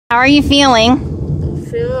How are you feeling? I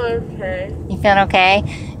feel okay. You feeling okay?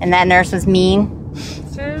 And that nurse was mean?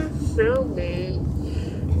 She was so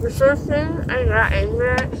mean. The first thing I got in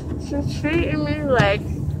there, she treated me like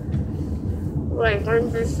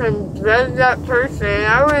I'm just some drugged up person.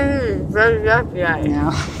 I wasn't even drugged up yet.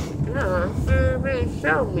 No. No, she was being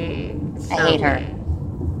so mean. I hate her.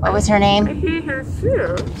 What was her I name? hate her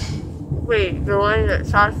too. Wait, the one that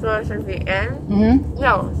talked to us at the end? Mm-hmm.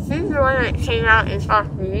 No, she's the one that came out and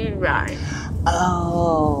talked to you guys.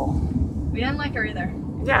 Oh. We didn't like her either.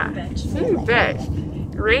 Yeah, Bitch. she's a bitch.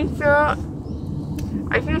 Rachel,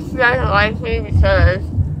 I think she doesn't like me because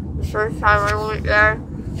the first time I went there,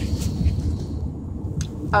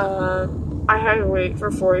 I had to wait for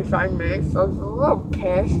 45 minutes, so I was a little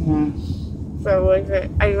pissed. Mm-hmm. So I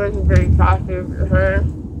wasn't very talkative to her.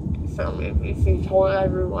 So maybe she told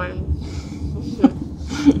everyone.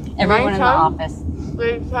 Everyone in the office.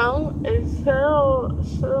 My tongue is so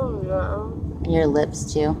low. Your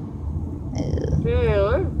lips too. Did it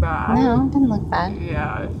look bad? No, it didn't look bad.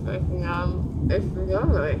 Yeah, it's like, it's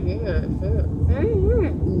become right here. Did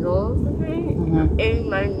you nose in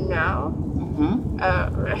my mouth? Mm-hmm.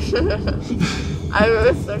 I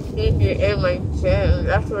was thinking it in my chin.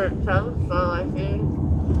 That's where it comes from, I think.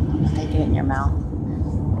 They do it in your mouth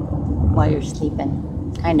while you're sleeping.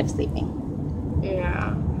 Kind of sleeping.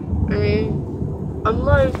 Yeah. I mean, I'm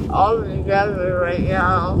like all together right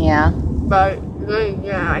now. Yeah. But then,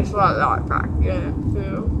 yeah, I saw that back then,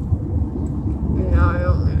 too. You know, I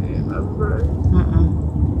don't really remember.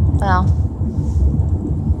 Well,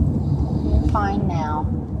 you're fine now.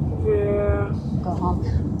 Yeah. Go home.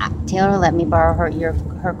 Taylor let me borrow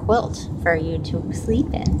her quilt for you to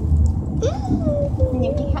sleep in. And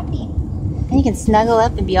you'll be happy. And you can snuggle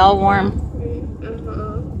up and be all warm.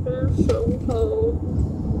 It's so cold.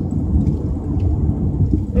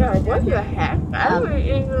 Yeah, what the heck? I don't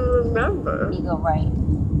even remember. You go right.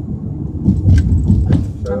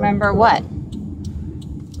 Remember what?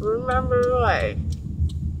 Remember, like,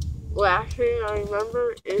 last thing I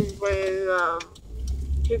remember is when,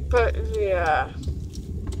 he put he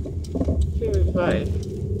was like,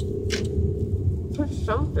 put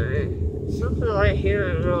something right here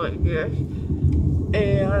and like this.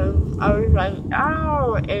 And I was like,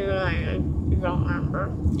 ow, and I don't remember.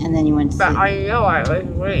 And then you went to sleep. But I know I was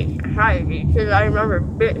awake. I had to be, because I remember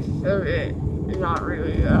bits of it. Not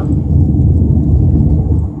really, though.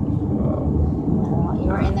 You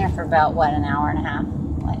were in there for about, what, an hour and a half?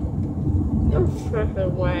 What? It was such a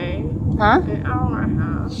way. Huh? An hour and a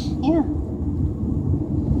half. Yeah.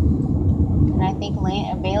 And I think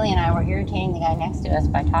Bailey and I were irritating the guy next to us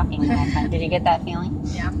by talking the whole time. Did you get that feeling?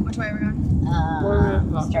 Yeah. Which way are we going?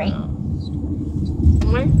 Straight.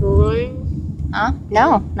 Am I drooling? Huh?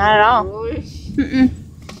 No, not at all. Drooling? Mm-mm.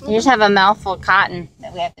 You just have a mouthful of cotton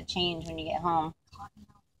that we have to change when you get home.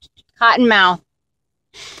 Cotton mouth.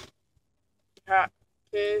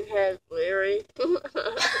 His head Larry.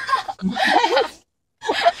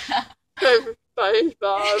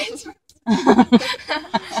 SpongeBob.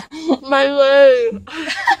 My leg.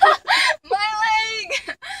 My leg!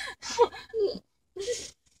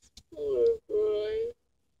 Oh boy.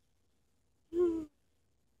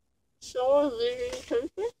 Someone leaving the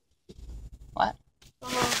country? What?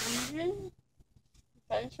 Someone leaving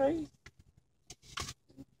the country?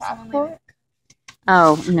 Passport?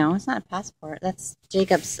 Oh, no, it's not a passport. That's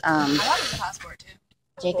Jacob's, I thought it was a passport too.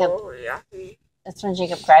 Jacob, Oh, yeah. that's when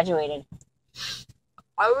Jacob graduated.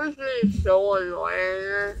 I was getting so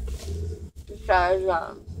annoying because,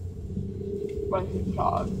 what's it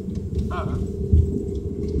called?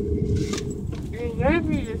 It gave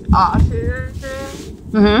me this oxygen thing.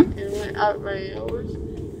 Mm-hmm. It went up my nose.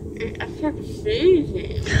 And I kept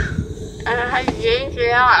sneezing. And I had to yank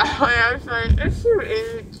it out. And I was like, this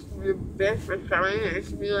isn't the best for something. It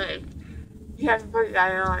should be like, you have to put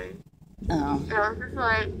that on. Oh. And I was just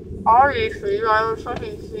like, obviously, I was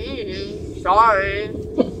fucking sneezing. Sorry.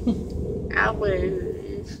 I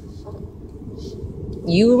was.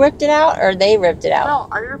 You ripped it out, or they ripped it out? No,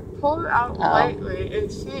 I just pulled it out lightly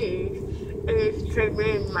and sneezed. And it came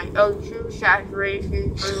in like O2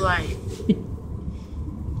 saturation for like,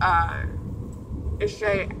 it's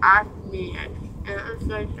like apnea. And I was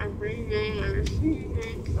like, I'm breathing, I'm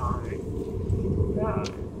sneezing, sorry. God.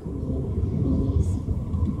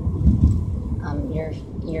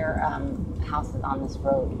 Your house is on this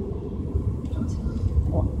road.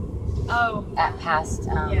 Oh. At past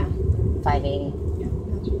 580. Yeah,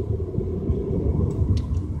 gotcha.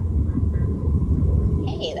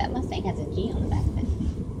 Hey, that Mustang has a G on the back of it.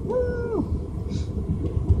 Woo!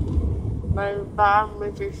 My bottom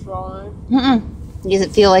is swollen. Mm-mm. Does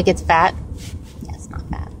it feel like it's fat? Yeah, it's not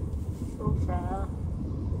fat.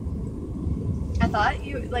 thought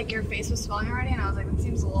you, like, your face was swelling already, and I was like, that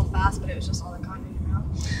seems a little fast, but it was just all the cotton in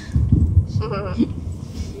your mouth.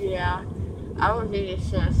 Yeah. I don't think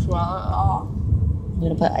it's gonna swell at all. I'm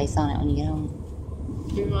gonna put ice on it when you get home.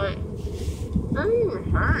 You're like, it doesn't even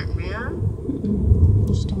hurt, man.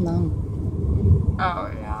 You're still numb.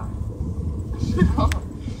 Oh, yeah.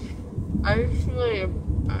 I just feel like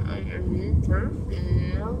a new person,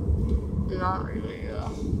 you know? Not really, no.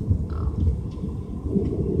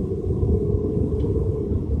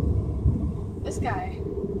 This guy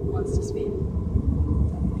wants to speak.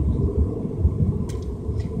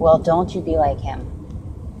 Well, don't you be like him.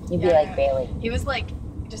 You be like Bailey. He was like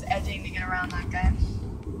just edging to get around that guy.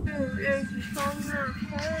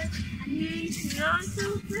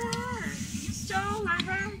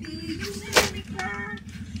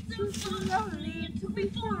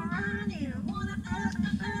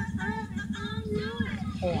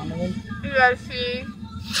 Hey, Underwood. You guys see?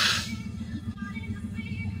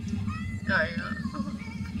 Oh, yeah.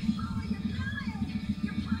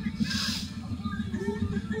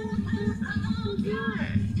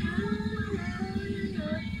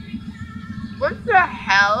 What the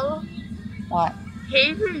hell? What?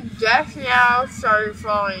 Hayden just now started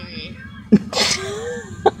following me.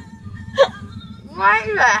 What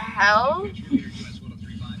the hell?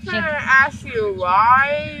 I'm trying to ask you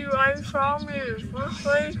why you unfollowed me in the first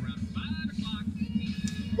place.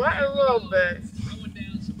 What a little bit.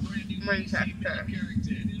 I'm gonna text her.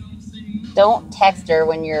 Don't text her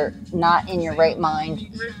when you're not in your right mind.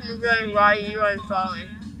 Makes me like, why you unfollowed me?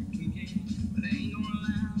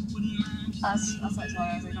 That's what I told her.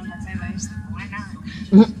 I was like, don't text anybody. She's like, why not?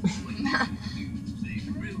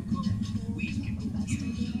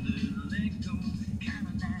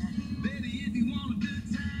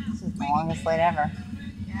 This is the longest flight ever.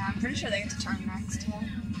 Yeah, I'm pretty sure they get to turn next.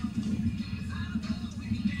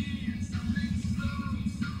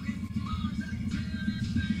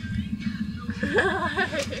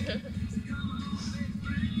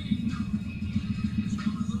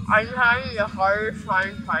 I'm having the hardest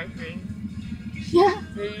time typing. Yeah.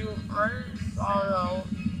 Do you unfollow?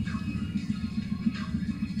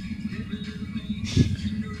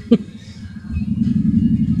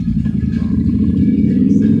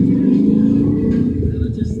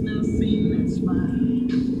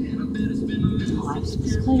 Oh, I'm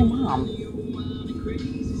supposed to call your mom.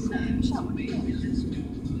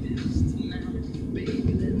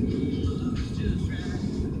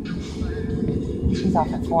 She's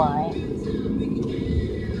off at 4, right?